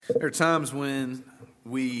There are times when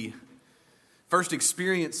we first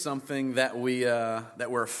experience something that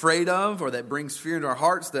we're afraid of, or that brings fear into our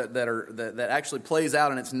hearts, that actually plays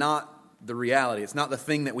out, and it's not the reality. It's not the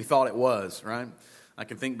thing that we thought it was. Right? I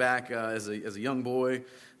can think back as a young boy,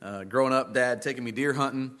 growing up, Dad taking me deer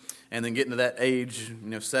hunting, and then getting to that age,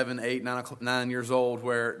 7, 8, 9 years old,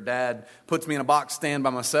 where Dad puts me in a box stand by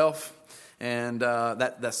myself. And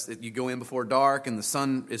that's you go in before dark, and the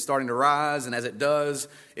sun is starting to rise, and as it does,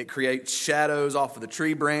 it creates shadows off of the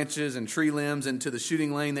tree branches and tree limbs into the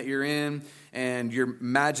shooting lane that you're in. And your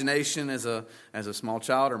imagination as a small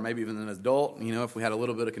child, or maybe even an adult, if we had a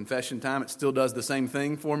little bit of confession time, it still does the same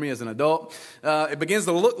thing for me as an adult. It begins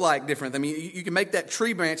to look like different. I mean, you can make that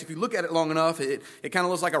tree branch, if you look at it long enough, it kind of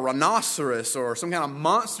looks like a rhinoceros or some kind of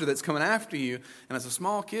monster that's coming after you. And as a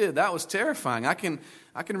small kid, that was terrifying. I can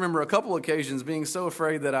remember a couple occasions being so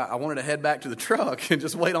afraid that I wanted to head back to the truck and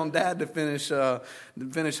just wait on Dad to finish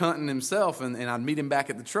hunting himself, and I'd meet him back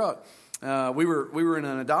at the truck. We were in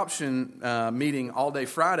an adoption meeting all day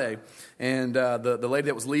Friday, and the lady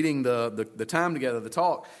that was leading the time together, the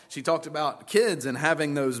talk, she talked about kids and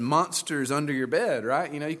having those monsters under your bed,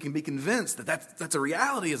 right? You can be convinced that that's a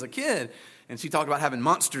reality as a kid. And she talked about having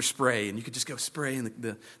monster spray, and you could just go spray,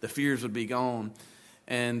 and the fears would be gone.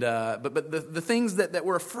 And but the things that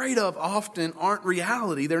we're afraid of often aren't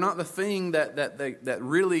reality. They're not the thing that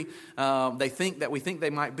really we think they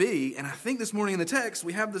might be. And I think this morning in the text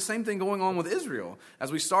we have the same thing going on with Israel.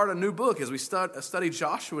 As we start a new book, as we study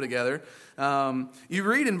Joshua together, you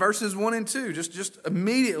read in verses 1 and 2, just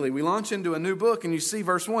immediately we launch into a new book, and you see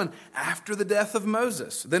verse 1, after the death of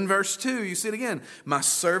Moses. Then verse 2, you see it again, my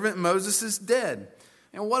servant Moses is dead.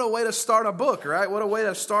 And what a way to start a book, right? What a way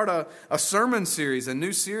to start a sermon series, a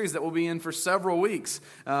new series that we'll be in for several weeks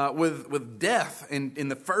with death in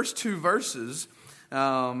the first 2 verses.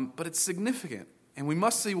 But it's significant, and we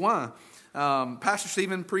must see why. Pastor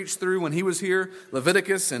Stephen preached through, when he was here,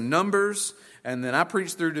 Leviticus and Numbers, and then I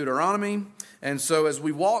preached through Deuteronomy. And so as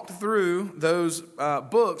we walked through those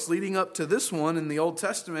books leading up to this one in the Old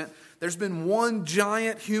Testament, there's been one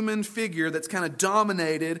giant human figure that's kind of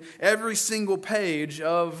dominated every single page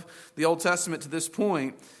of the Old Testament to this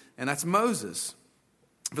point, and that's Moses.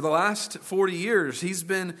 For the last 40 years, he's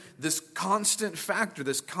been this constant factor,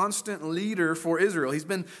 this constant leader for Israel. He's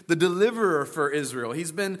been the deliverer for Israel.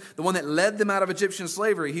 He's been the one that led them out of Egyptian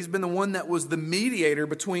slavery. He's been the one that was the mediator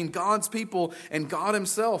between God's people and God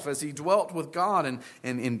himself as he dwelt with God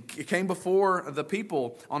and came before the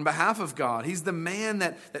people on behalf of God. He's the man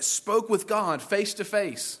that spoke with God face to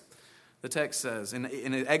face. The text says in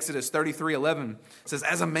Exodus 33:11, it says,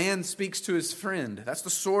 as a man speaks to his friend. That's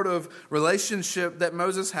the sort of relationship that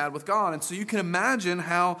Moses had with God. And so you can imagine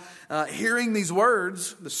how hearing these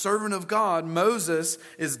words, the servant of God, Moses,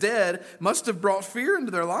 is dead, must have brought fear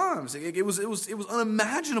into their lives. It was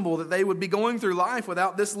unimaginable that they would be going through life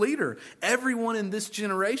without this leader. Everyone in this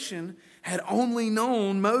generation had only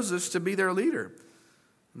known Moses to be their leader.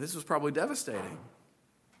 This was probably devastating.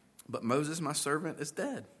 But Moses, my servant, is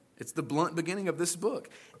dead. It's the blunt beginning of this book.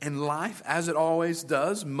 And life, as it always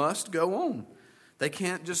does, must go on. They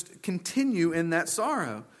can't just continue in that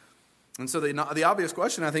sorrow. And so the obvious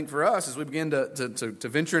question, I think, for us as we begin to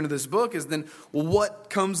venture into this book is then, well,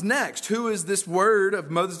 what comes next? Who is this word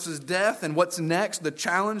of Moses' death, and what's next? The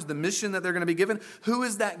challenge, the mission that they're going to be given? Who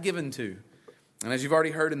is that given to? And as you've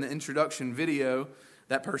already heard in the introduction video,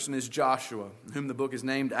 that person is Joshua, whom the book is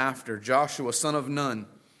named after. Joshua, son of Nun.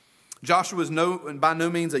 Joshua is by no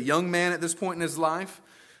means a young man at this point in his life,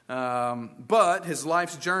 but his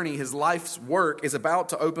life's journey, his life's work is about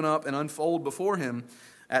to open up and unfold before him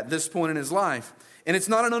at this point in his life. And it's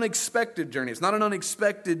not an unexpected journey. It's not an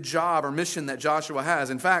unexpected job or mission that Joshua has.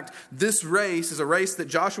 In fact, this race is a race that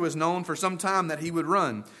Joshua has known for some time that he would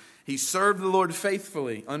run. He served the Lord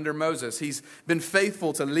faithfully under Moses. He's been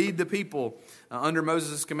faithful to lead the people under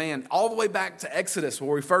Moses' command. All the way back to Exodus,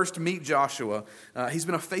 where we first meet Joshua, he's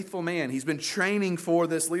been a faithful man. He's been training for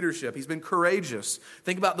this leadership. He's been courageous.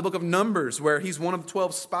 Think about the book of Numbers, where he's one of the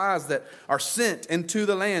 12 spies that are sent into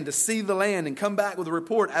the land to see the land and come back with a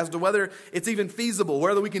report as to whether it's even feasible,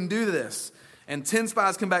 whether we can do this. And 10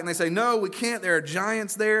 spies come back and they say, no, we can't. There are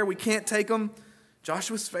giants there. We can't take them.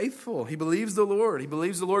 Joshua's faithful. He believes the Lord. He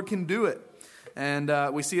believes the Lord can do it.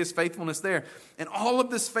 And we see his faithfulness there. And all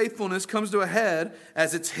of this faithfulness comes to a head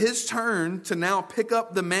as it's his turn to now pick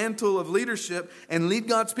up the mantle of leadership and lead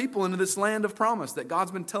God's people into this land of promise that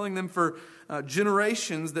God's been telling them for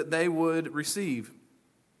generations that they would receive.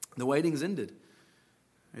 The waiting's ended.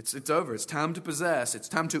 It's over. It's time to possess. It's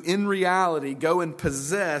time to, in reality, go and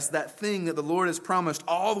possess that thing that the Lord has promised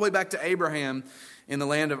all the way back to Abraham in the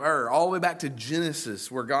land of Ur, all the way back to Genesis,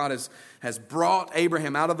 where God has brought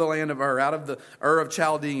Abraham out of the land of Ur, out of the Ur of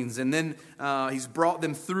Chaldeans, and then he's brought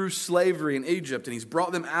them through slavery in Egypt, and he's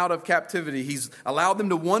brought them out of captivity. He's allowed them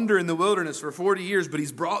to wander in the wilderness for 40 years, but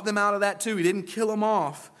he's brought them out of that too. He didn't kill them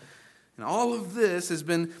off. And all of this has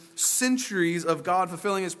been centuries of God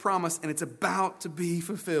fulfilling his promise, and it's about to be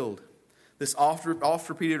fulfilled. This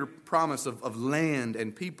oft-repeated promise of land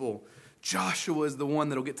and people. Joshua is the one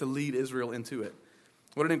that will get to lead Israel into it.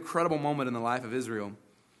 What an incredible moment in the life of Israel.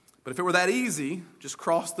 But if it were that easy, just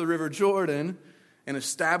cross the river Jordan and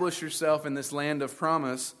establish yourself in this land of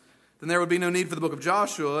promise, then there would be no need for the book of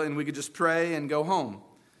Joshua, and we could just pray and go home.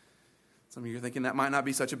 Some of you are thinking that might not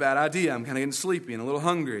be such a bad idea. I'm kind of getting sleepy and a little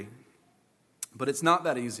hungry. But it's not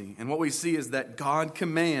that easy. And what we see is that God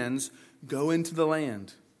commands, go into the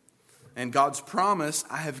land. And God's promise,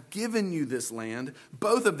 I have given you this land.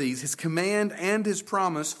 Both of these, his command and his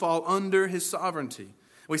promise, fall under his sovereignty.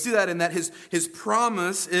 We see that in that his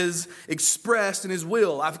promise is expressed in his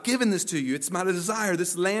will. I've given this to you. It's my desire.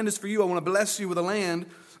 This land is for you. I want to bless you with a land.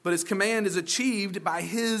 But his command is achieved by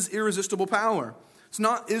his irresistible power. It's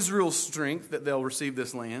not Israel's strength that they'll receive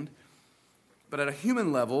this land. But at a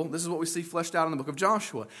human level, this is what we see fleshed out in the book of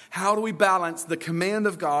Joshua. How do we balance the command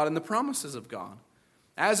of God and the promises of God?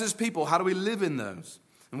 As his people, how do we live in those?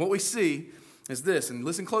 And what we see is this, and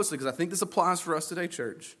listen closely because I think this applies for us today,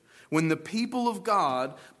 church. When the people of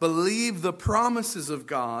God believe the promises of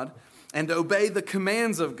God and obey the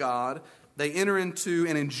commands of God, they enter into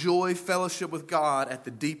and enjoy fellowship with God at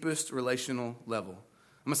the deepest relational level.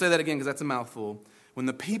 I'm going to say that again because that's a mouthful. When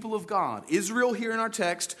the people of God, Israel here in our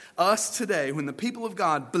text, us today, when the people of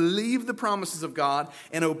God believe the promises of God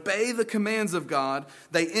and obey the commands of God,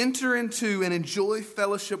 they enter into and enjoy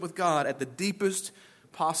fellowship with God at the deepest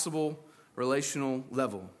possible relational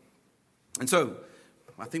level. And so,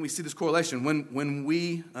 I think we see this correlation. When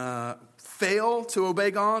we fail to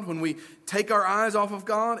obey God, when we take our eyes off of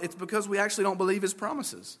God, it's because we actually don't believe his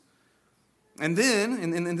promises. And then,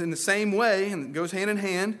 in the same way, and it goes hand in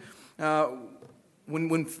hand,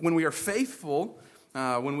 when we are faithful,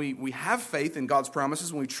 when we have faith in God's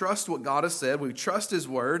promises, when we trust what God has said, when we trust his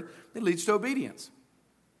word, it leads to obedience.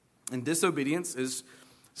 And disobedience is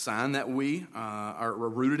a sign that we are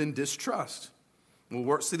rooted in distrust.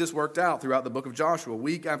 We'll see this worked out throughout the book of Joshua,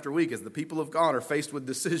 week after week, as the people of God are faced with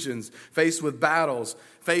decisions, faced with battles,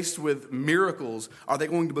 faced with miracles. Are they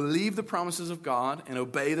going to believe the promises of God and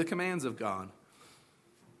obey the commands of God?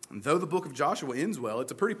 And though the book of Joshua ends well,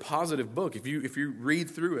 it's a pretty positive book. If you read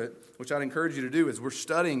through it, which I'd encourage you to do as we're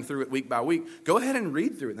studying through it week by week, go ahead and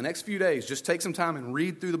read through it the next few days. Just take some time and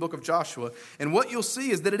read through the book of Joshua. And what you'll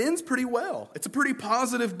see is that it ends pretty well. It's a pretty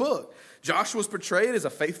positive book. Joshua's portrayed as a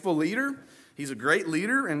faithful leader. He's a great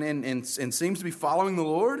leader and seems to be following the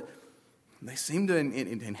Lord. They seem to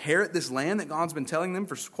inherit this land that God's been telling them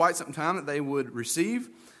for quite some time that they would receive.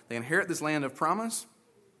 They inherit this land of promise.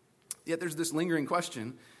 Yet there's this lingering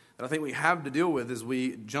question that I think we have to deal with as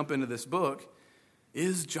we jump into this book.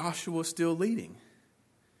 Is Joshua still leading?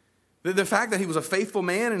 The fact that he was a faithful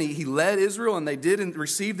man and he led Israel and they did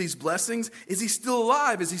receive these blessings, is he still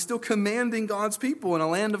alive? Is he still commanding God's people in a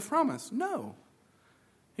land of promise? No,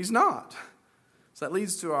 he's not. So that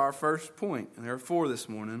leads to our first point. And there are 4 this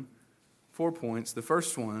morning. 4 points. The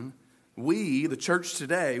first one, we, the church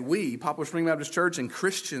today, we, Poplar Spring Baptist Church and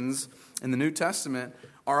Christians in the New Testament,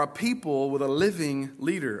 are a people with a living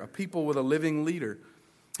leader. A people with a living leader.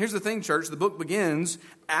 Here's the thing, church. The book begins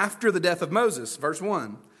after the death of Moses, verse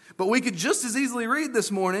 1. But we could just as easily read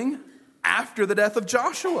this morning after the death of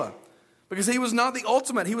Joshua. Because he was not the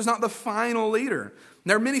ultimate. He was not the final leader.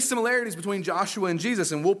 There are many similarities between Joshua and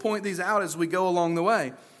Jesus, and we'll point these out as we go along the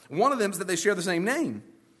way. One of them is that they share the same name.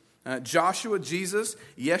 Joshua, Jesus,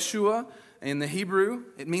 Yeshua, in the Hebrew,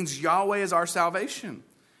 it means Yahweh is our salvation.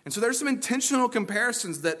 And so there's some intentional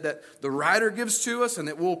comparisons that the writer gives to us and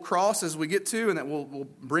that we'll cross as we get to and that we'll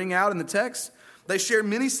bring out in the text. They share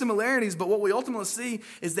many similarities, but what we ultimately see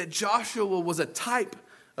is that Joshua was a type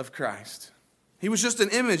of Christ. He was just an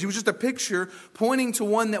image. He was just a picture pointing to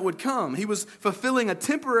one that would come. He was fulfilling a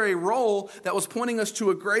temporary role that was pointing us to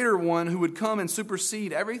a greater one who would come and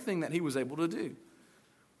supersede everything that he was able to do.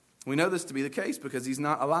 We know this to be the case because he's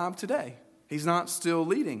not alive today. He's not still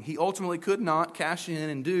leading. He ultimately could not cash in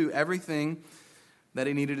and do everything that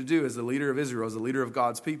he needed to do as the leader of Israel, as the leader of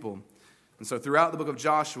God's people. And so throughout the book of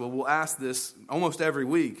Joshua, we'll ask this almost every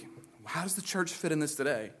week. How does the church fit in this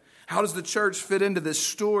today? How does the church fit into this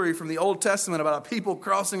story from the Old Testament about a people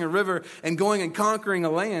crossing a river and going and conquering a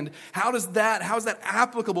land? How is that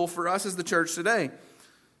applicable for us as the church today?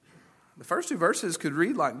 The first 2 verses could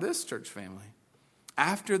read like this, church family.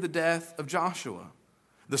 after the death of Joshua,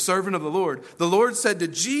 the servant of the Lord said to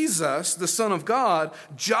Jesus, the Son of God,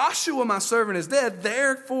 Joshua, my servant, is dead.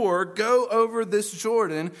 Therefore, go over this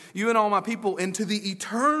Jordan, you and all my people, into the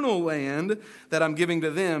eternal land that I'm giving to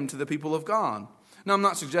them, to the people of God. Now, I'm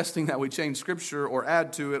not suggesting that we change Scripture or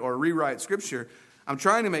add to it or rewrite Scripture. I'm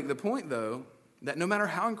trying to make the point, though, that no matter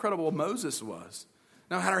how incredible Moses was,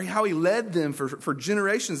 no matter how he led them for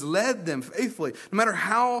generations, led them faithfully, no matter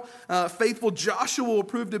how faithful Joshua will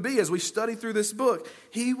prove to be as we study through this book,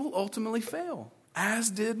 he will ultimately fail, as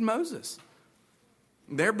did Moses.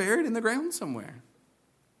 They're buried in the ground somewhere.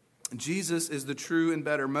 Jesus is the true and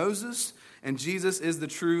better Moses, and Jesus is the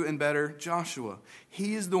true and better Joshua.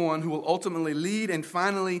 He is the one who will ultimately lead and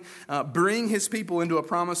finally bring his people into a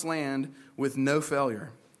promised land with no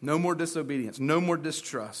failure, no more disobedience, no more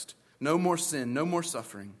distrust, no more sin, no more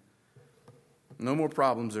suffering, no more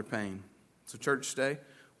problems or pain. So church today,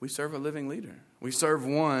 we serve a living leader. We serve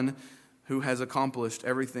one who has accomplished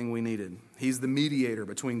everything we needed. He's the mediator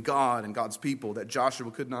between God and God's people that Joshua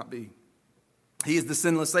could not be. He is the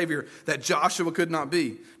sinless Savior that Joshua could not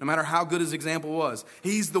be, no matter how good his example was.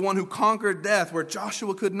 He's the one who conquered death where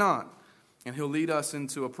Joshua could not. And he'll lead us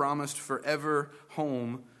into a promised forever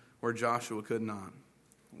home where Joshua could not.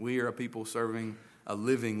 We are a people serving a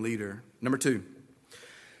living leader. Number two,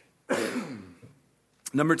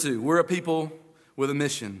 we're a people with a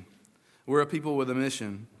mission. We're a people with a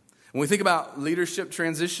mission. When we think about leadership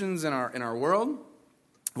transitions in our world,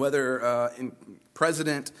 whether in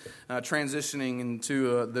president transitioning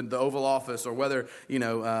into the Oval Office, or whether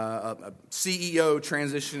a CEO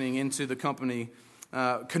transitioning into the company,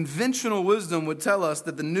 conventional wisdom would tell us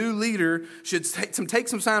that the new leader should take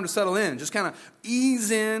some time to settle in. Just kind of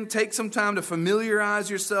ease in, take some time to familiarize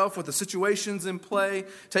yourself with the situations in play,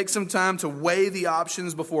 take some time to weigh the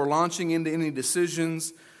options before launching into any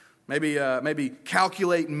decisions, maybe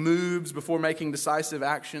calculate moves before making decisive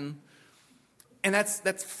action. And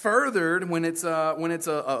that's furthered when it's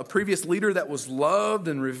a previous leader that was loved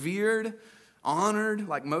and revered, honored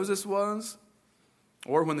like Moses was.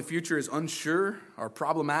 Or when the future is unsure or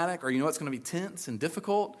problematic, or it's going to be tense and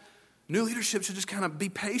difficult. New leadership should just kind of be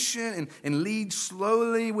patient and lead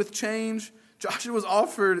slowly with change. Joshua was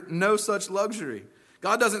offered no such luxury.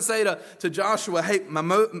 God doesn't say to Joshua, hey,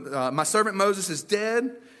 my servant Moses is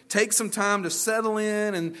dead. Take some time to settle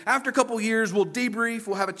in, and after a couple years, we'll debrief,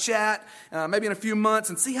 we'll have a chat, maybe in a few months,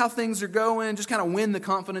 and see how things are going. Just kind of win the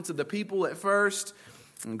confidence of the people at first,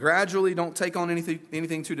 and gradually don't take on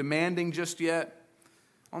anything too demanding just yet.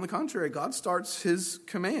 On the contrary, God starts his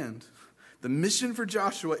command. The mission for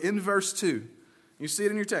Joshua in verse 2. You see it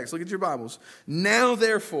in your text. Look at your Bibles. Now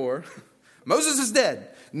therefore, Moses is dead.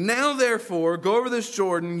 Now therefore, go over this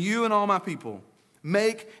Jordan, you and all my people.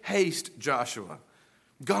 Make haste, Joshua.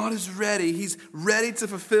 God is ready. He's ready to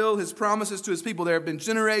fulfill his promises to his people. There have been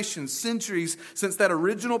generations, centuries since that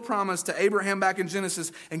original promise to Abraham back in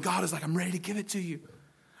Genesis. And God is like, I'm ready to give it to you.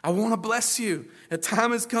 I want to bless you. The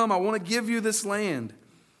time has come. I want to give you this land.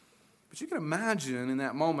 But you can imagine in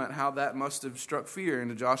that moment how that must have struck fear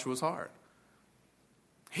into Joshua's heart.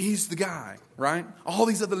 He's the guy, right? All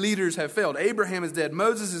these other leaders have failed. Abraham is dead.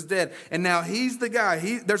 Moses is dead. And now he's the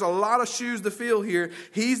guy. There's a lot of shoes to fill here.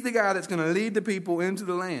 He's the guy that's going to lead the people into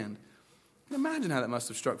the land. Imagine how that must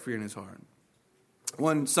have struck fear in his heart.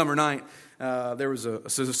 One summer night, there was a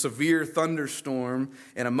severe thunderstorm,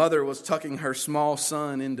 and a mother was tucking her small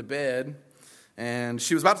son into bed. And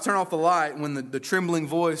she was about to turn off the light when the trembling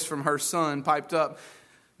voice from her son piped up,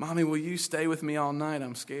 Mommy, will you stay with me all night?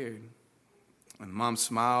 I'm scared. And Mom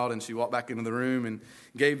smiled, and she walked back into the room and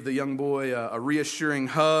gave the young boy a reassuring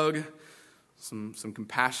hug, some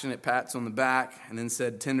compassionate pats on the back, and then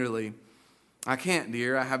said tenderly, I can't,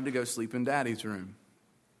 dear. I have to go sleep in Daddy's room.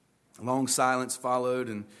 A long silence followed,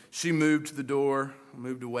 and she moved to the door,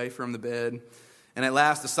 moved away from the bed. And at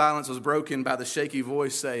last, the silence was broken by the shaky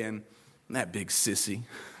voice saying, that big sissy.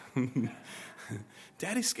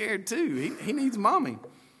 Daddy's scared too. He needs Mommy.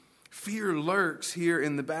 Fear lurks here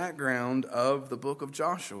in the background of the book of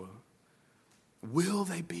Joshua. Will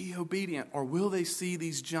they be obedient, or will they see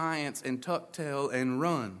these giants and tuck tail and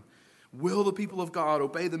run? Will the people of God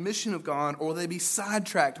obey the mission of God, or will they be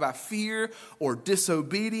sidetracked by fear or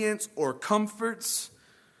disobedience or comforts?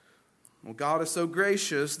 Well, God is so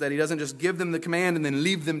gracious that he doesn't just give them the command and then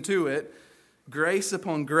leave them to it. Grace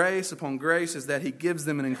upon grace upon grace is that he gives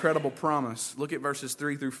them an incredible promise. Look at verses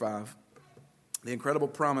 3 through 5. The incredible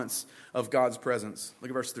promise of God's presence.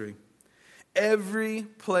 Look at verse 3. Every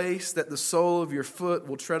place that the sole of your foot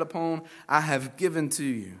will tread upon, I have given to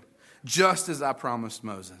you, just as I promised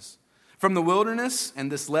Moses. From the wilderness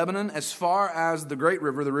and this Lebanon, as far as the great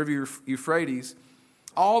river, the river Euphrates,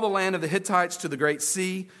 All the land of the Hittites to the great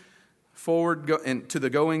sea, and to the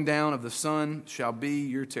going down of the sun shall be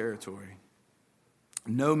your territory.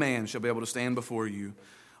 No man shall be able to stand before you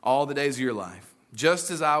all the days of your life.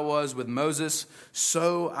 Just as I was with Moses,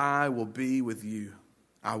 so I will be with you.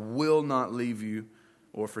 I will not leave you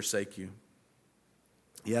or forsake you.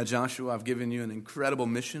 Yeah, Joshua, I've given you an incredible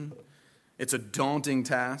mission. It's a daunting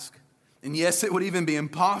task. And yes, it would even be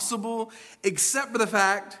impossible, except for the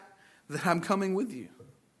fact that I'm coming with you.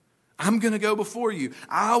 I'm going to go before you.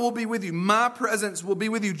 I will be with you. My presence will be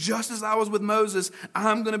with you. Just as I was with Moses,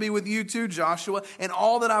 I'm going to be with you too, Joshua. And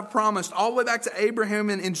all that I've promised, all the way back to Abraham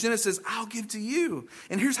in Genesis, I'll give to you.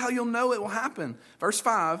 And here's how you'll know it will happen. Verse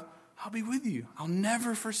 5, I'll be with you. I'll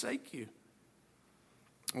never forsake you.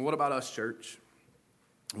 Well, what about us, church?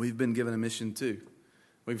 We've been given a mission too.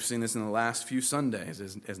 We've seen this in the last few Sundays,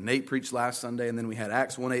 as Nate preached last Sunday, and then we had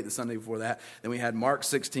Acts 1:8 the Sunday before that. Then we had Mark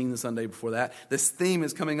 16 the Sunday before that. This theme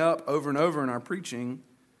is coming up over and over in our preaching.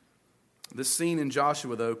 This scene in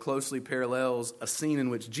Joshua, though, closely parallels a scene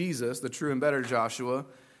in which Jesus, the true and better Joshua,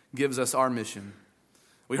 gives us our mission.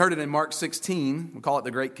 We heard it in Mark 16. We call it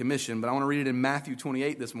the Great Commission, but I want to read it in Matthew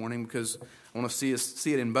 28 this morning because I want to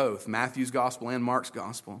see it in both, Matthew's gospel and Mark's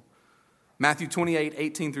gospel. Matthew 28,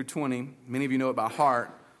 18 through 20, many of you know it by heart,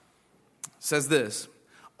 says this: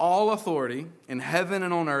 all authority in heaven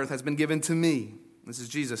and on earth has been given to me. This is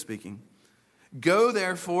Jesus speaking. Go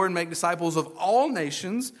therefore and make disciples of all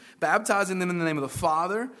nations, baptizing them in the name of the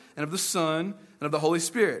Father and of the Son and of the Holy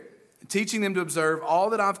Spirit, teaching them to observe all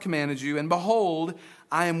that I've commanded you. And behold,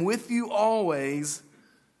 I am with you always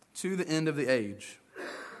to the end of the age.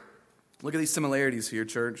 Look at these similarities here,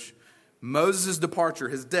 church. Moses' departure,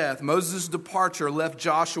 his death, Moses' departure left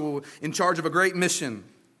Joshua in charge of a great mission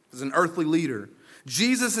as an earthly leader.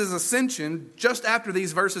 Jesus' ascension, just after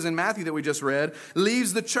these verses in Matthew that we just read,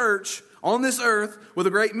 leaves the church on this earth with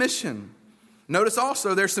a great mission. Notice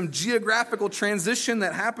also there's some geographical transition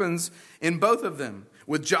that happens in both of them.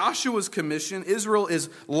 With Joshua's commission, Israel is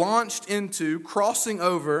launched into crossing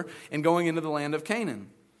over and going into the land of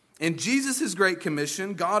Canaan. In Jesus' Great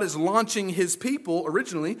Commission, God is launching his people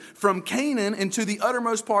originally from Canaan into the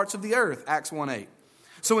uttermost parts of the earth, Acts 1:8.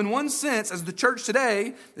 So in one sense, as the church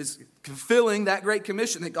today is fulfilling that Great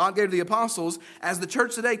Commission that God gave to the apostles, as the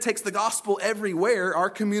church today takes the gospel everywhere,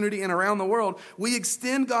 our community and around the world, we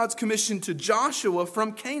extend God's commission to Joshua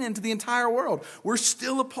from Canaan to the entire world. We're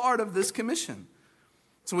still a part of this commission.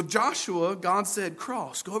 So with Joshua, God said,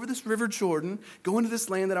 cross, go over this river Jordan, go into this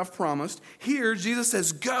land that I've promised. Here, Jesus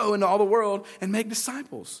says, go into all the world and make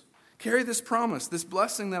disciples. Carry this promise, this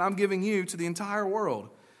blessing that I'm giving you to the entire world.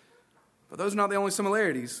 But those are not the only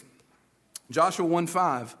similarities. Joshua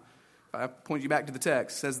 1:5, if I point you back to the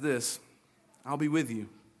text, says this: I'll be with you.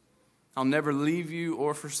 I'll never leave you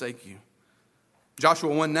or forsake you.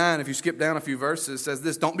 Joshua 1:9, if you skip down a few verses, says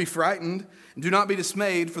this: don't be frightened and do not be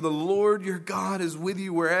dismayed, for the Lord your God is with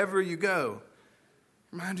you wherever you go.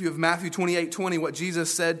 Remind you of Matthew 28:20, what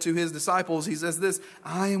Jesus said to his disciples. He says this: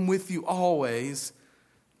 I am with you always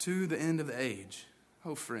to the end of the age.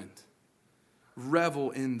 Oh, friend,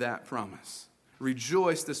 revel in that promise.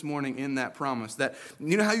 Rejoice this morning in that promise. That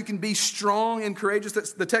you know how you can be strong and courageous?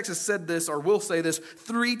 The text has said this, or will say this,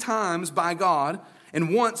 3 times by God,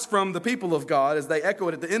 and once from the people of God, as they echo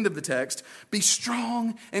it at the end of the text. Be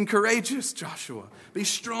strong and courageous, Joshua. Be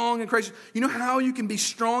strong and courageous. You know how you can be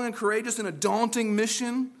strong and courageous in a daunting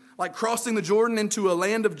mission? Like crossing the Jordan into a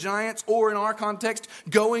land of giants, or in our context,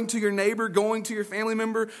 going to your neighbor, going to your family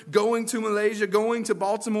member, going to Malaysia, going to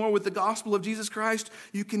Baltimore with the gospel of Jesus Christ.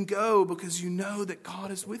 You can go because you know that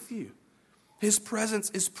God is with you. His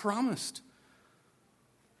presence is promised.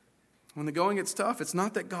 When the going gets tough, it's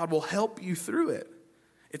not that God will help you through it.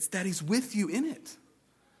 It's that he's with you in it.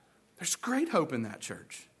 There's great hope in that,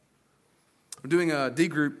 church. We're doing a D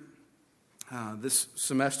group this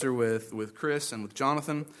semester with Chris and with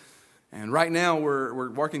Jonathan. And right now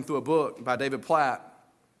we're working through a book by David Platt.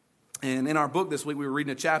 And in our book this week, we were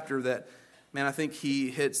reading a chapter that, man, I think he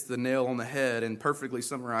hits the nail on the head and perfectly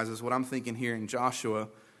summarizes what I'm thinking here in Joshua.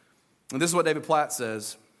 And this is what David Platt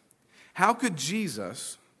says: how could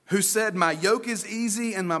Jesus, who said, my yoke is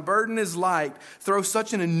easy and my burden is light, throw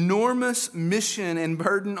such an enormous mission and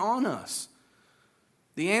burden on us?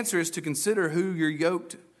 The answer is to consider who you're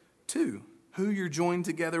yoked to, who you're joined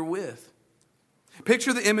together with.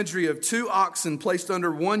 Picture the imagery of 2 oxen placed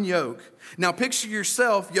under one yoke. Now picture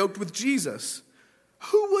yourself yoked with Jesus.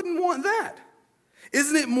 Who wouldn't want that?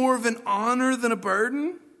 Isn't it more of an honor than a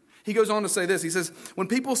burden? He goes on to say this. He says, when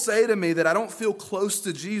people say to me that I don't feel close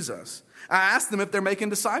to Jesus, I ask them if they're making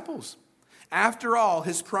disciples. After all,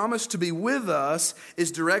 his promise to be with us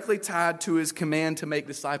is directly tied to his command to make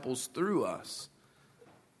disciples through us.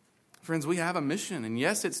 Friends, we have a mission, and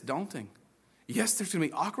yes, it's daunting. Yes, there's going to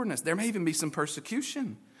be awkwardness. There may even be some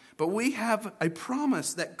persecution. But we have a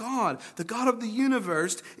promise that God, the God of the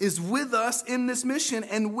universe, is with us in this mission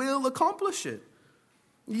and will accomplish it.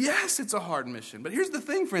 Yes, it's a hard mission. But here's the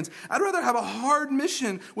thing, friends. I'd rather have a hard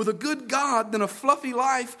mission with a good God than a fluffy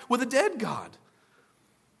life with a dead God.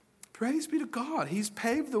 Praise be to God. He's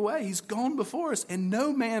paved the way. He's gone before us, and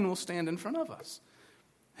no man will stand in front of us.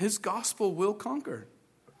 His gospel will conquer.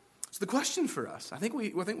 So the question for us, I think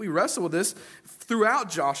we wrestle with this throughout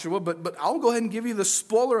Joshua, but I'll go ahead and give you the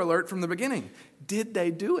spoiler alert from the beginning. Did they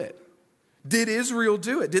do it? Did Israel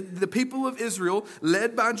do it? Did the people of Israel,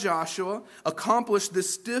 led by Joshua, accomplish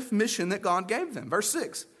this stiff mission that God gave them? Verse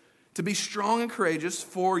 6, to be strong and courageous,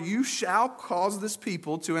 for you shall cause this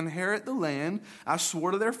people to inherit the land I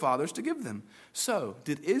swore to their fathers to give them. So,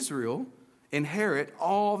 did Israel inherit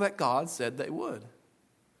all that God said they would?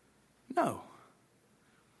 No.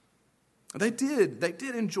 They did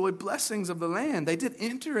enjoy blessings of the land. They did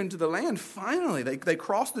enter into the land finally. They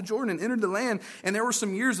crossed the Jordan and entered the land, and there were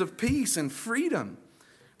some years of peace and freedom.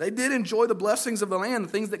 They did enjoy the blessings of the land, the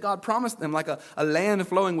things that God promised them, like a land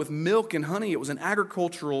flowing with milk and honey. It was an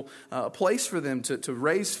agricultural place for them to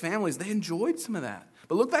raise families. They enjoyed some of that.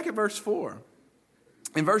 But look back at verse 4.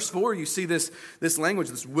 In verse 4, you see this language,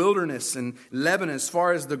 this wilderness and Lebanon, as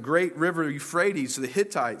far as the great river Euphrates to the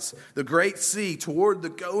Hittites, the great sea, toward the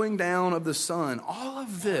going down of the sun. All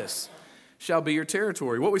of this shall be your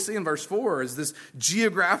territory. What we see in verse 4 is this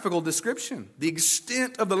geographical description, the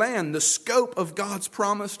extent of the land, the scope of God's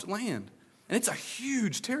promised land. And it's a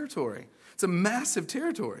huge territory. It's a massive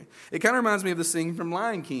territory. It kind of reminds me of the scene from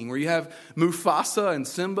Lion King, where you have Mufasa and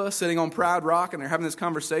Simba sitting on Proud Rock, and they're having this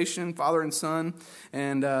conversation, father and son,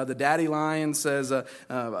 and the daddy lion says,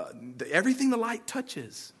 everything the light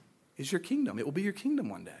touches is your kingdom. It will be your kingdom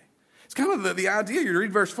one day. It's kind of the idea. You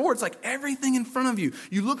read verse 4, it's like everything in front of you.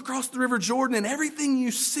 You look across the river Jordan, and everything you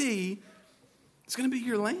see, it's going to be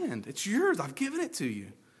your land. It's yours. I've given it to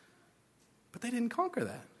you. But they didn't conquer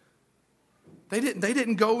that. They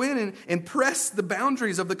didn't go in and press the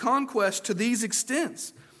boundaries of the conquest to these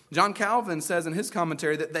extents. John Calvin says in his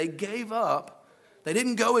commentary that they gave up. They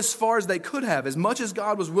didn't go as far as they could have, as much as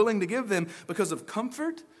God was willing to give them, because of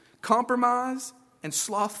comfort, compromise, and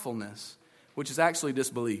slothfulness, which is actually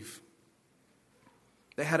disbelief.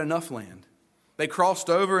 They had enough land. They crossed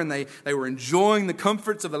over and they were enjoying the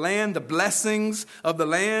comforts of the land, the blessings of the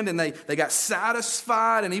land, and they got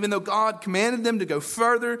satisfied. And even though God commanded them to go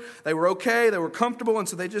further, they were okay, they were comfortable, and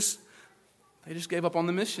so they just gave up on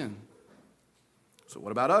the mission. So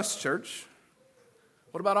what about us, church?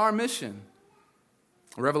 What about our mission?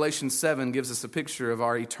 Revelation 7 gives us a picture of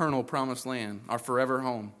our eternal promised land, our forever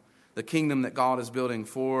home, the kingdom that God is building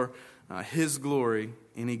for His glory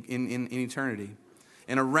in eternity.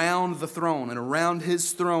 And around the throne, and around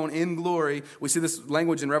His throne in glory, we see this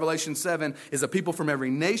language in Revelation 7, is a people from every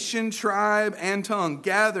nation, tribe, and tongue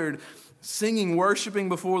gathered, singing, worshiping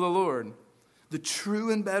before the Lord. The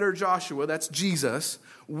true and better Joshua, that's Jesus,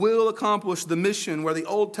 will accomplish the mission where the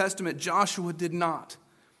Old Testament Joshua did not.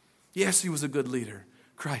 Yes, he was a good leader.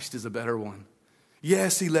 Christ is a better one.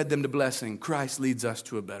 Yes, he led them to blessing. Christ leads us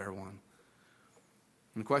to a better one.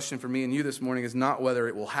 And the question for me and you this morning is not whether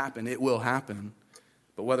it will happen. It will happen.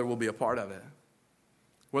 But whether we'll be a part of it.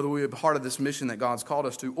 Whether we'll be a part of this mission that God's called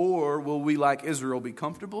us to, or will we, like Israel, be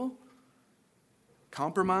comfortable,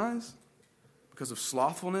 compromise because of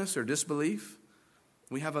slothfulness or disbelief?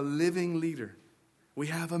 We have a living leader. We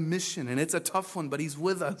have a mission, and it's a tough one, but He's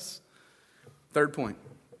with us. Third point,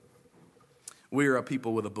 we are a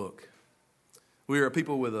people with a book. We are a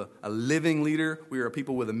people with a living leader. We are a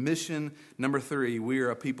people with a mission. Number 3, we are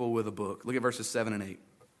a people with a book. Look at verses 7 and 8.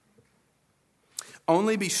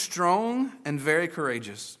 Only be strong and very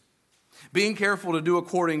courageous, being careful to do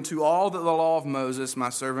according to all that the law of Moses, my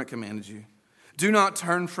servant, commanded you. Do not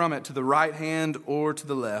turn from it to the right hand or to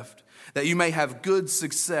the left, that you may have good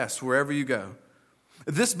success wherever you go.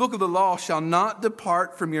 This book of the law shall not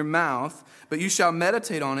depart from your mouth, but you shall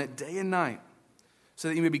meditate on it day and night, so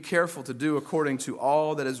that you may be careful to do according to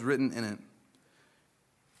all that is written in it.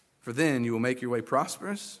 For then you will make your way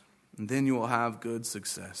prosperous, and then you will have good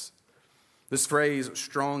success. This phrase,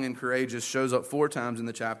 strong and courageous, shows up 4 times in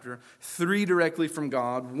the chapter, 3 directly from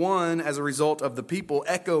God, 1 as a result of the people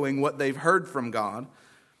echoing what they've heard from God.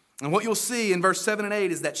 And what you'll see in verse 7 and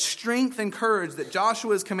 8 is that strength and courage that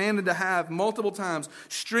Joshua is commanded to have multiple times,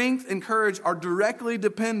 strength and courage are directly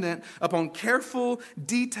dependent upon careful,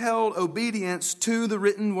 detailed obedience to the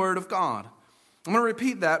written word of God. I'm going to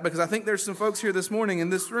repeat that because I think there's some folks here this morning in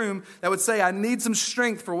this room that would say, I need some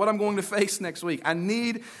strength for what I'm going to face next week. I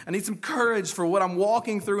need some courage for what I'm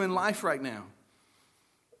walking through in life right now.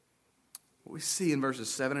 What we see in verses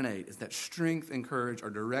 7 and 8 is that strength and courage are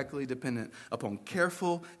directly dependent upon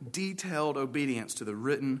careful, detailed obedience to the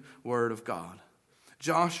written word of God.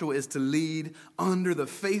 Joshua is to lead under the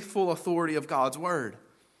faithful authority of God's word.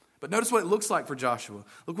 But notice what it looks like for Joshua.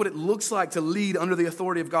 Look what it looks like to lead under the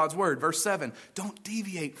authority of God's word. Verse 7, don't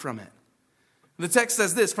deviate from it. The text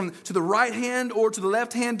says this, to the right hand or to the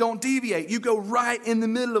left hand, don't deviate. You go right in the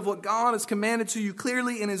middle of what God has commanded to you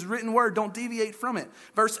clearly in his written word. Don't deviate from it.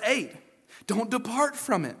 Verse 8, don't depart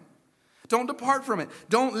from it. Don't depart from it.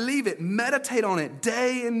 Don't leave it. Meditate on it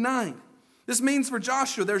day and night. This means for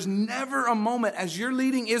Joshua, there's never a moment as you're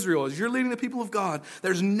leading Israel, as you're leading the people of God,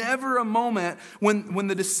 there's never a moment when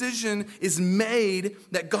the decision is made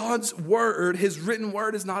that God's word, his written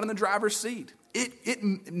word, is not in the driver's seat.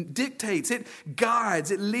 It dictates, it guides,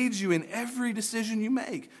 it leads you in every decision you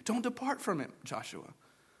make. Don't depart from it, Joshua.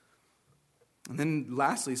 And then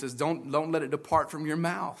lastly, he says, don't let it depart from your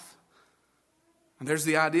mouth. And there's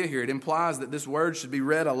the idea here. It implies that this word should be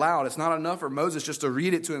read aloud. It's not enough for Moses just to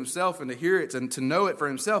read it to himself and to hear it and to know it for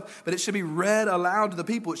himself, but it should be read aloud to the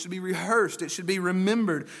people. It should be rehearsed. It should be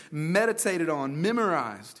remembered, meditated on,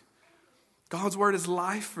 memorized. God's word is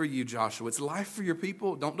life for you, Joshua. It's life for your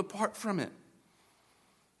people. Don't depart from it. And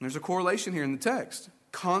there's a correlation here in the text.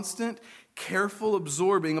 Constant, careful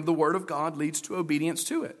absorbing of the word of God leads to obedience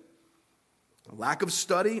to it. A lack of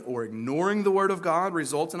study or ignoring the word of God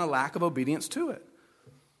results in a lack of obedience to it.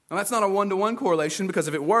 Now, that's not a one-to-one correlation, because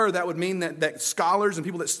if it were, that would mean that scholars and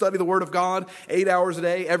people that study the Word of God 8 hours a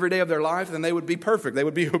day, every day of their life, then they would be perfect. They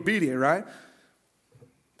would be obedient, right?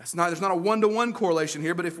 There's not a one-to-one correlation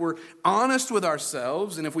here, but if we're honest with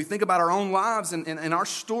ourselves and if we think about our own lives and our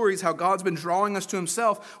stories, how God's been drawing us to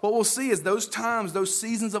himself, what we'll see is those times, those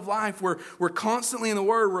seasons of life where we're constantly in the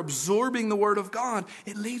Word, we're absorbing the Word of God,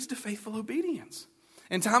 it leads to faithful obedience.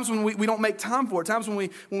 And times when we don't make time for it, times when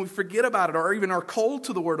we forget about it or even are cold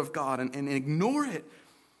to the word of God and ignore it,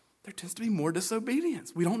 there tends to be more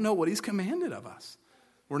disobedience. We don't know what he's commanded of us.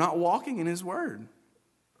 We're not walking in his word.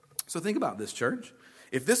 So think about this, church.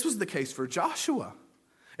 If this was the case for Joshua,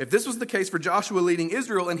 if this was the case for Joshua leading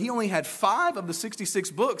Israel and he only had 5 of the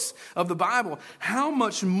 66 books of the Bible, how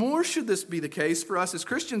much more should this be the case for us as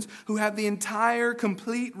Christians who have the entire,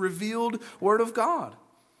 complete, revealed word of God?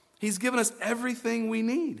 He's given us everything we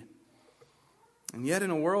need. And yet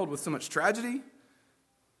in a world with so much tragedy,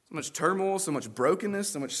 so much turmoil, so much brokenness,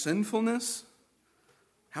 so much sinfulness,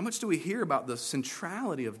 how much do we hear about the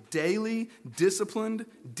centrality of daily, disciplined,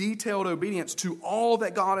 detailed obedience to all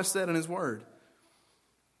that God has said in his word?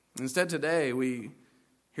 Instead today, we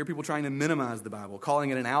hear people trying to minimize the Bible,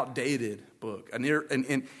 calling it an outdated book,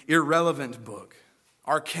 an irrelevant book,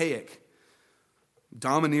 archaic,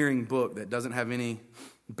 domineering book that doesn't have any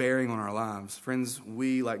bearing on our lives. Friends,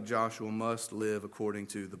 we, like Joshua, must live according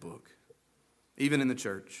to the book. Even in the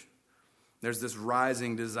church, there's this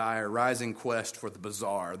rising desire, rising quest for the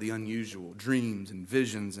bizarre, the unusual, dreams and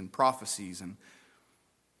visions and prophecies and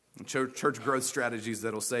church growth strategies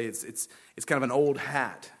that'll say it's kind of an old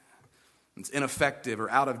hat. It's ineffective or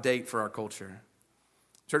out of date for our culture.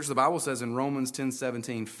 Church, the Bible says in Romans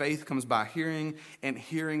 10:17, faith comes by hearing and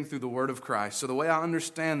hearing through the word of Christ. So the way I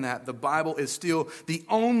understand that, the Bible is still the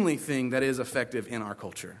only thing that is effective in our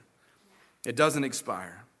culture. It doesn't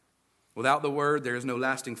expire. Without the word, there is no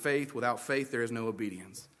lasting faith. Without faith, there is no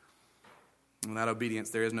obedience. And without obedience,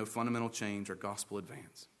 there is no fundamental change or gospel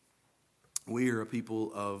advance. We are a people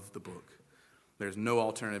of the book. There's no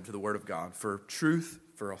alternative to the word of God for truth,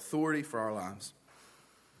 for authority, for our lives.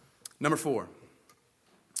 Number 4,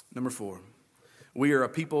 we are a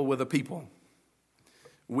people with a people.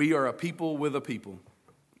 We are a people with a people.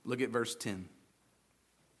 Look at verse 10.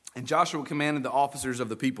 And Joshua commanded the officers of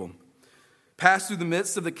the people, pass through the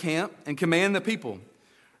midst of the camp and command the people,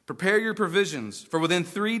 prepare your provisions, for within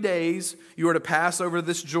 3 days you are to pass over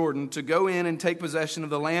this Jordan to go in and take possession of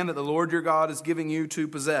the land that the Lord your God is giving you to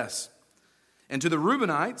possess. And to the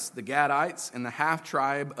Reubenites, the Gadites, and the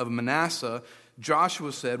half-tribe of Manasseh,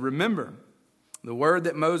 Joshua said, remember the word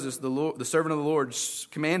that Moses, the servant of the Lord,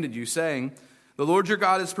 commanded you, saying, the Lord your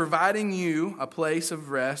God is providing you a place of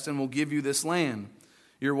rest and will give you this land.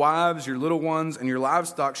 Your wives, your little ones, and your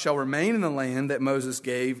livestock shall remain in the land that Moses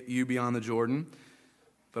gave you beyond the Jordan.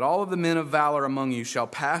 But all of the men of valor among you shall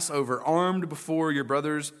pass over armed before your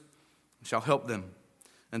brothers and shall help them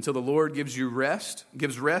until the Lord gives rest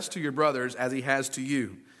to your brothers as he has to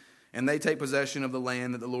you, and they take possession of the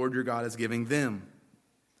land that the Lord your God is giving them.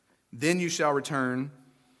 Then you shall return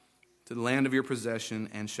to the land of your possession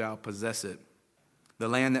and shall possess it, the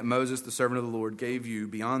land that Moses, the servant of the Lord, gave you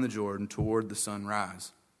beyond the Jordan toward the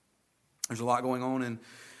sunrise. There's a lot going on in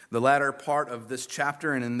the latter part of this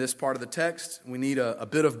chapter and in this part of the text. We need a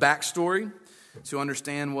bit of backstory to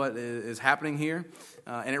understand what is happening here.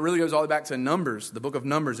 And it really goes all the way back to Numbers, the book of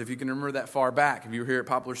Numbers, if you can remember that far back, if you were here at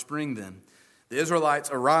Poplar Spring then. The Israelites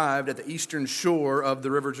arrived at the eastern shore of the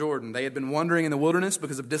river Jordan. They had been wandering in the wilderness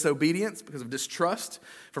because of disobedience, because of distrust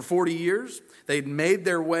for 40 years. They had made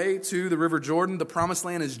their way to the river Jordan. The promised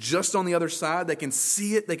land is just on the other side. They can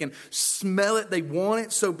see it. They can smell it. They want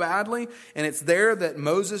it so badly. And it's there that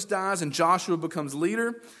Moses dies and Joshua becomes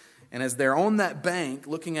leader. And as they're on that bank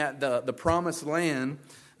looking at the promised land,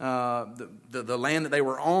 the land that they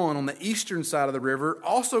were on the eastern side of the river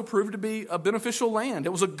also proved to be a beneficial land. It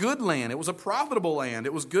was a good land. It was a profitable land.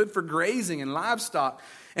 It was good for grazing and livestock.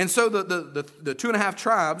 And so the 2.5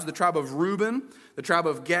 tribes, the tribe of Reuben, the tribe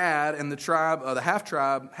of Gad, and the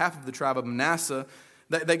half of the tribe of Manasseh,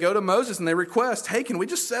 they go to Moses and they request, hey, can we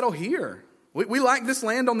just settle here? We like this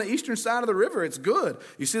land on the eastern side of the river. It's good.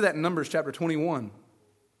 You see that in Numbers chapter 21.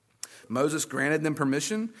 Moses granted them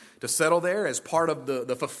permission to settle there as part of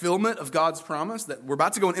the fulfillment of God's promise that we're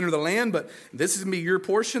about to go and enter the land, but this is going to be your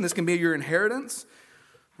portion. This can be your inheritance.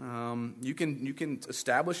 You can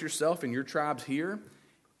establish yourself and your tribes here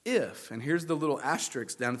if, and here's the little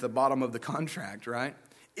asterisk down at the bottom of the contract, right?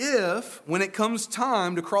 If, when it comes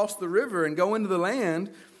time to cross the river and go into the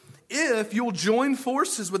land, if you'll join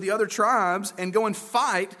forces with the other tribes and go and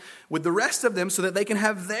fight with the rest of them so that they can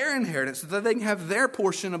have their inheritance, so that they can have their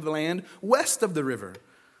portion of the land west of the river.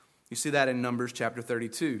 You see that in Numbers chapter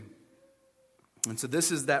 32. And so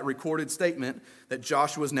this is that recorded statement that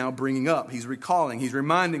Joshua is now bringing up. He's recalling, he's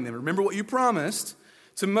reminding them, remember what you promised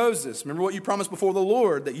to Moses. Remember what you promised before the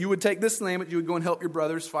Lord, that you would take this land, but you would go and help your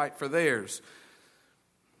brothers fight for theirs.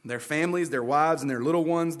 Their families, their wives, and their little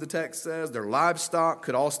ones, the text says, their livestock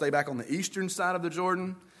could all stay back on the eastern side of the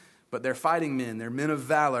Jordan, but their fighting men, their men of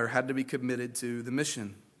valor, had to be committed to the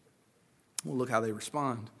mission. Well, look how they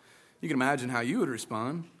respond. You can imagine how you would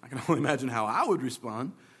respond. I can only imagine how I would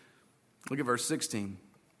respond. Look at verse 16.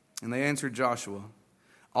 And they answered Joshua,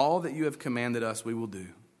 all that you have commanded us we will do,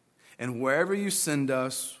 and wherever you send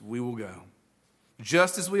us we will go.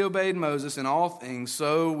 Just as we obeyed Moses in all things,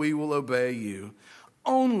 so we will obey you.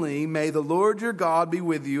 Only may the Lord your God be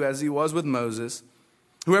with you as he was with Moses.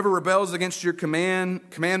 Whoever rebels against your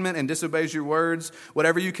commandment and disobeys your words,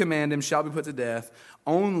 whatever you command him shall be put to death.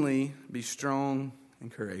 Only be strong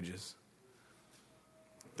and courageous.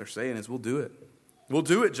 What they're saying is, we'll do it. We'll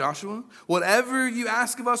do it, Joshua. Whatever you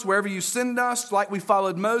ask of us, wherever you send us, like we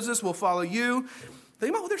followed Moses, we'll follow you. Think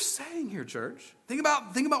about what they're saying here, church. Think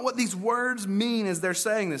about what these words mean as they're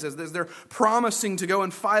saying this, as they're promising to go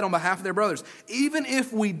and fight on behalf of their brothers. Even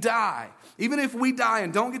if we die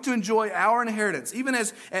and don't get to enjoy our inheritance, even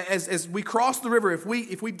as we cross the river, if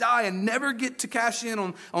we die and never get to cash in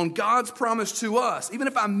on God's promise to us, even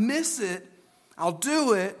if I miss it, I'll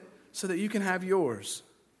do it so that you can have yours.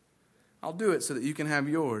 I'll do it so that you can have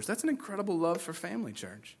yours. That's an incredible love for family,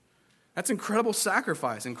 church. That's incredible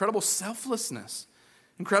sacrifice, incredible selflessness.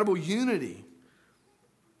 Incredible unity.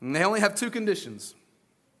 And they only have 2 conditions.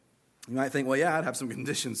 You might think, well, yeah, I'd have some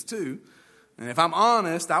conditions too. And if I'm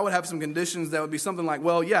honest, I would have some conditions that would be something like,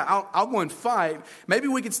 well, yeah, I'll go and fight. Maybe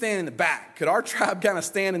we could stand in the back. Could our tribe kind of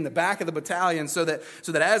stand in the back of the battalion so that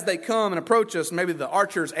as they come and approach us, maybe the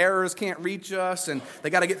archers' arrows can't reach us and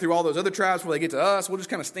they got to get through all those other tribes before they get to us. We'll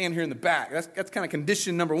just kind of stand here in the back. That's kind of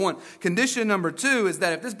condition number 1. Condition number 2 is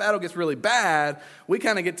that if this battle gets really bad, we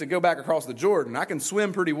kind of get to go back across the Jordan. I can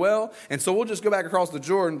swim pretty well, and so we'll just go back across the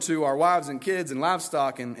Jordan to our wives and kids and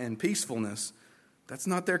livestock and peacefulness. That's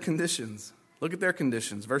not their conditions. Look at their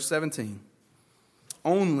conditions. Verse 17.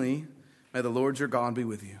 Only may the Lord your God be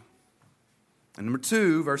with you. And number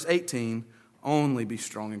 2, verse 18, only be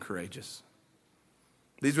strong and courageous.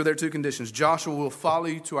 These were their 2 conditions. Joshua will follow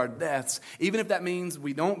you to our deaths. Even if that means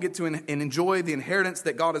we don't get to enjoy the inheritance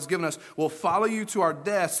that God has given us, we'll follow you to our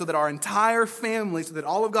deaths so that our entire family, so that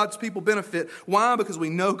all of God's people benefit. Why? Because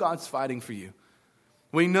we know God's fighting for you.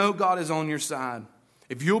 We know God is on your side.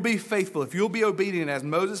 If you'll be faithful, if you'll be obedient as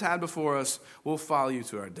Moses had before us, we'll follow you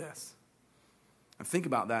to our death. And think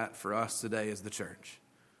about that for us today as the church.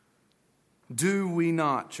 Do we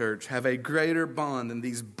not, church, have a greater bond than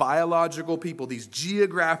these biological people, these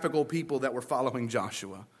geographical people that were following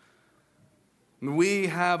Joshua? We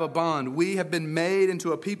have a bond. We have been made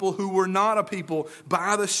into a people who were not a people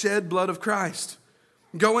by the shed blood of Christ.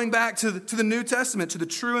 Going back to the New Testament, to the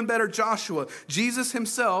true and better Joshua, Jesus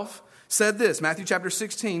himself said this, Matthew chapter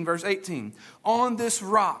 16, verse 18. On this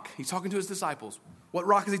rock, he's talking to his disciples, What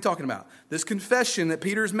rock is he talking about? This confession that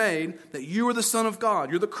Peter's made that you are the Son of God,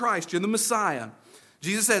 you're the Christ, you're the Messiah.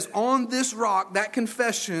 Jesus says, on this rock, that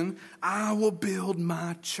confession, I will build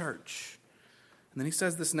my church. And then he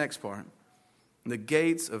says this next part. The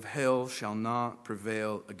gates of hell shall not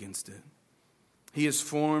prevail against it. He has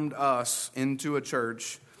formed us into a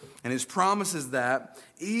church, and his promise is that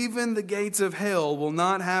even the gates of hell will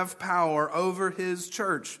not have power over his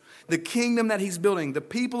church. The kingdom that he's building, the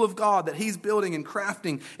people of God that he's building and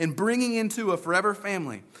crafting and bringing into a forever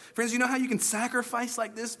family. Friends, you know how you can sacrifice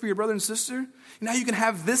like this for your brother and sister? You know how you can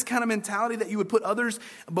have this kind of mentality that you would put others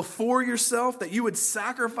before yourself, that you would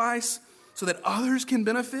sacrifice so that others can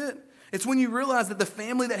benefit? It's when you realize that the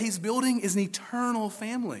family that he's building is an eternal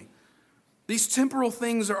family. These temporal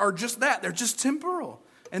things are just that. They're just temporal.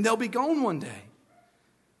 And they'll be gone one day.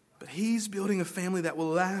 But he's building a family that will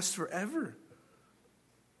last forever.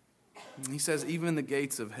 And he says, even the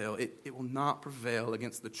gates of hell, it will not prevail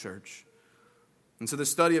against the church. And so the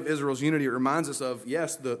study of Israel's unity, it reminds us of,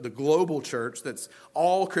 yes, the global church that's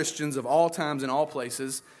all Christians of all times and all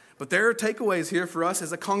places. But there are takeaways here for us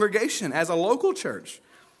as a congregation, as a local church.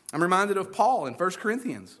 I'm reminded of Paul in 1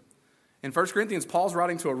 Corinthians. In 1 Corinthians, Paul's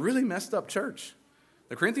writing to a really messed up church.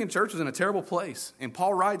 The Corinthian church was in a terrible place. And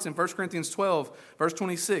Paul writes in 1 Corinthians 12, verse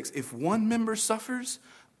 26, if one member suffers,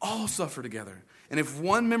 all suffer together. And if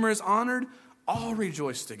one member is honored, all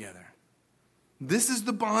rejoice together. This is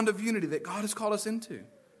the bond of unity that God has called us into.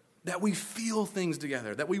 That we feel things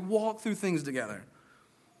together. That we walk through things together.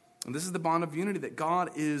 And this is the bond of unity that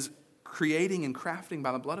God is creating and crafting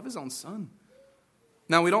by the blood of his own Son.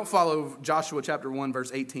 Now, we don't follow Joshua chapter 1,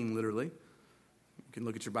 verse 18 literally. You can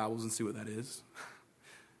look at your Bibles and see what that is.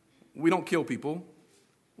 We don't kill people.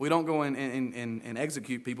 We don't go and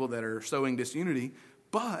execute people that are sowing disunity.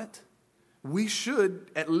 But we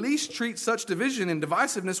should at least treat such division and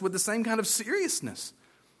divisiveness with the same kind of seriousness.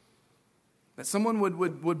 That someone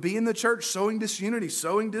would be in the church sowing disunity,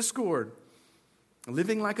 sowing discord,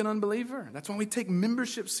 living like an unbeliever. That's why we take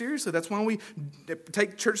membership seriously. That's why we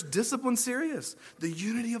take church discipline serious. The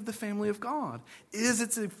unity of the family of God is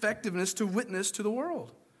its effectiveness to witness to the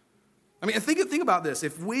world. I mean, think about this.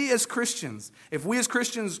 If we as Christians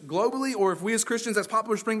globally, or if we as Christians as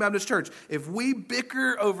Poplar Spring Baptist Church, if we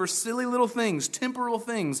bicker over silly little things, temporal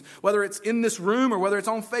things, whether it's in this room or whether it's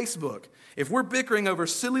on Facebook, if we're bickering over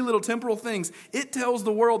silly little temporal things, it tells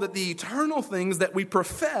the world that the eternal things that we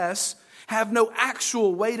profess have no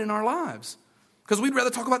actual weight in our lives. Because we'd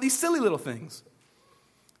rather talk about these silly little things.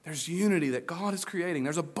 There's unity that God is creating.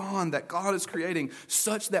 There's a bond that God is creating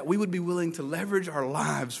such that we would be willing to leverage our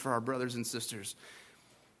lives for our brothers and sisters.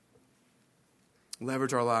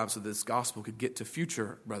 Leverage our lives so this gospel could get to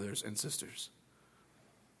future brothers and sisters.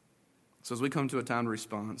 So as we come to a time of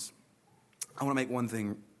response, I want to make one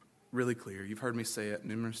thing really clear. You've heard me say it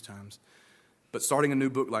numerous times. But starting a new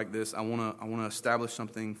book like this, I want to establish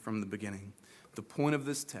something from the beginning. The point of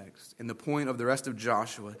this text and the point of the rest of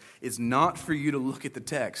Joshua is not for you to look at the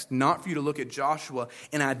text, not for you to look at Joshua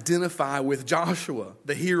and identify with Joshua,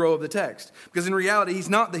 the hero of the text. Because in reality, he's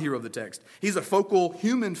not the hero of the text. He's a focal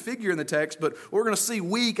human figure in the text, but what we're going to see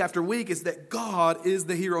week after week is that God is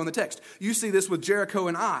the hero in the text. You see this with Jericho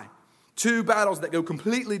and Ai, two battles that go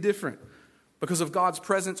completely different because of God's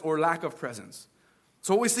presence or lack of presence.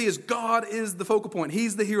 So what we see is God is the focal point.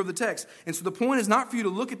 He's the hero of the text. And so the point is not for you to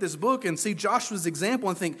look at this book and see Joshua's example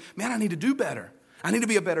and think, man, I need to do better. I need to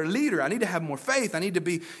be a better leader. I need to have more faith. I need to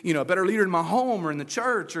be, a better leader in my home or in the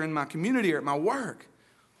church or in my community or at my work.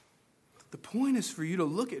 The point is for you to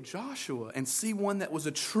look at Joshua and see one that was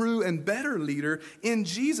a true and better leader in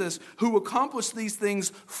Jesus who accomplished these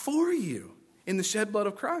things for you in the shed blood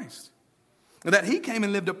of Christ. That he came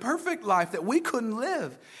and lived a perfect life that we couldn't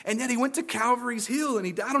live. And yet he went to Calvary's Hill and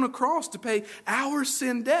he died on a cross to pay our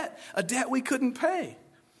sin debt, a debt we couldn't pay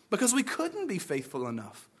because we couldn't be faithful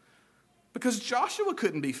enough. Because Joshua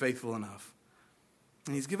couldn't be faithful enough.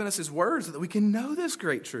 And he's given us his words so that we can know this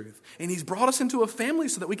great truth. And he's brought us into a family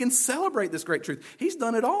so that we can celebrate this great truth. He's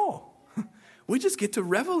done it all. We just get to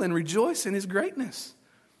revel and rejoice in his greatness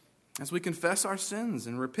as we confess our sins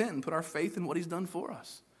and repent and put our faith in what he's done for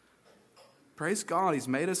us. Praise God, he's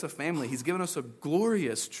made us a family. He's given us a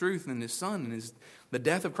glorious truth in his Son and the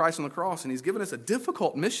death of Christ on the cross. And he's given us a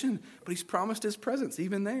difficult mission, but he's promised his presence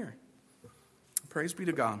even there. Praise be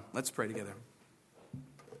to God. Let's pray together.